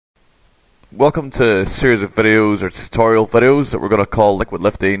Welcome to a series of videos or tutorial videos that we're going to call Liquid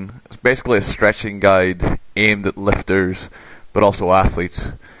Lifting. It's basically a stretching guide aimed at lifters but also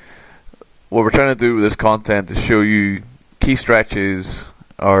athletes. What we're trying to do with this content is show you key stretches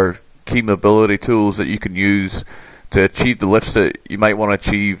or key mobility tools that you can use to achieve the lifts that you might want to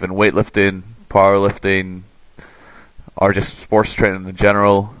achieve in weightlifting, powerlifting, or just sports training in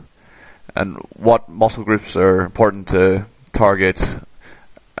general, and what muscle groups are important to target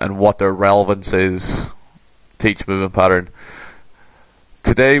and what their relevance is to each movement pattern.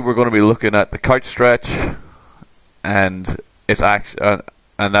 Today we're going to be looking at the couch stretch, and that's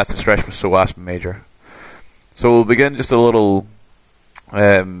a stretch for psoas major. So we'll begin just a little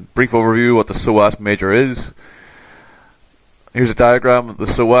brief overview of what the psoas major is. Here's a diagram of the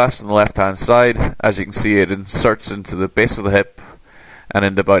psoas on the left hand side. As you can see, it inserts into the base of the hip and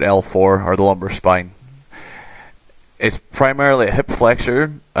into about L4 or the lumbar spine. It's primarily a hip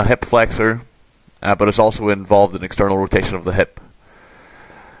flexor, but it's also involved in external rotation of the hip.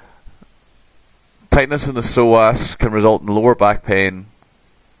 Tightness in the psoas can result in lower back pain,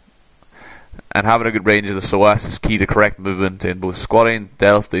 and having a good range of the psoas is key to correct movement in both squatting,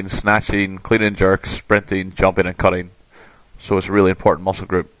 deadlifting, snatching, clean and jerks, sprinting, jumping and cutting. So it's a really important muscle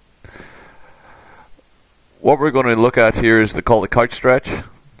group. What we're going to look at here is called the couch stretch.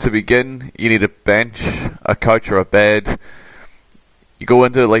 To begin, you need a bench, a couch or a bed. You go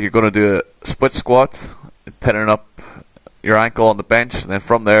into it like you're going to do a split squat, pinning up your ankle on the bench, and then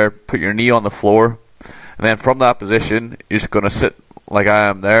from there put your knee on the floor, and then from that position you're just going to sit like I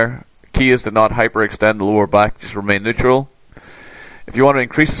am there. Key is to not hyperextend the lower back, just remain neutral. If you want to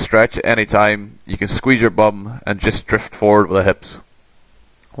increase the stretch at any time, you can squeeze your bum and just drift forward with the hips.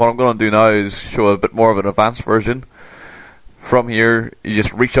 What I'm going to do now is show a bit more of an advanced version. From here, you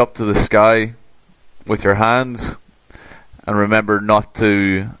just reach up to the sky with your hands, and remember not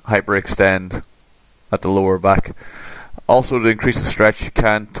to hyperextend at the lower back. Also, to increase the stretch, you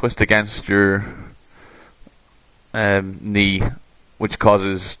can twist against your knee, which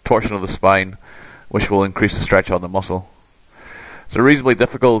causes torsion of the spine, which will increase the stretch on the muscle. It's a reasonably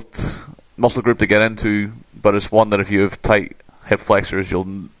difficult muscle group to get into, but it's one that if you have tight hip flexors,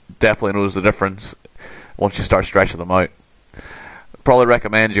 you'll definitely notice the difference once you start stretching them out. Probably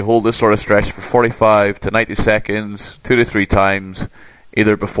recommend you hold this sort of stretch for 45 to 90 seconds, 2 to 3 times,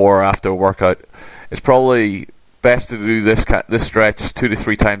 either before or after a workout. It's probably best to do this stretch 2 to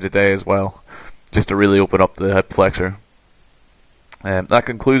 3 times a day as well, just to really open up the hip flexor. That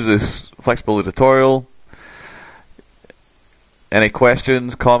concludes this flexibility tutorial. Any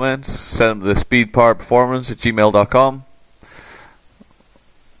questions, comments, send them to speedpowerperformance@gmail.com.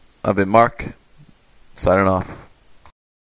 I've been Mark, signing off.